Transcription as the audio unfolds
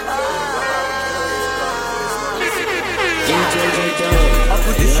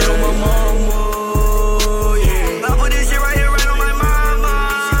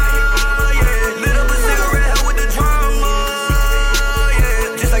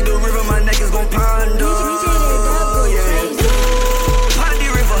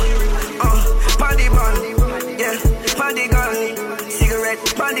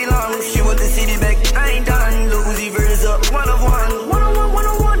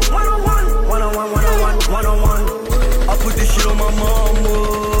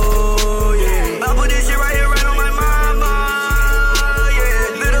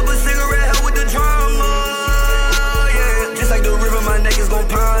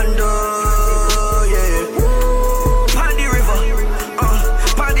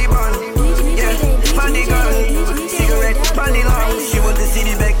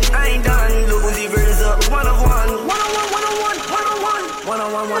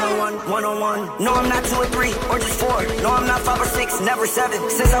one on one. No, I'm not 2 or 3 or just 4. No, I'm not 5 or 6, never 7.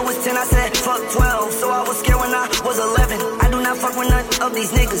 Since I was 10, I said fuck 12. So I was scared when I was 11. I do not fuck with none of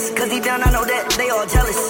these niggas, cause deep down I know that they all jealous.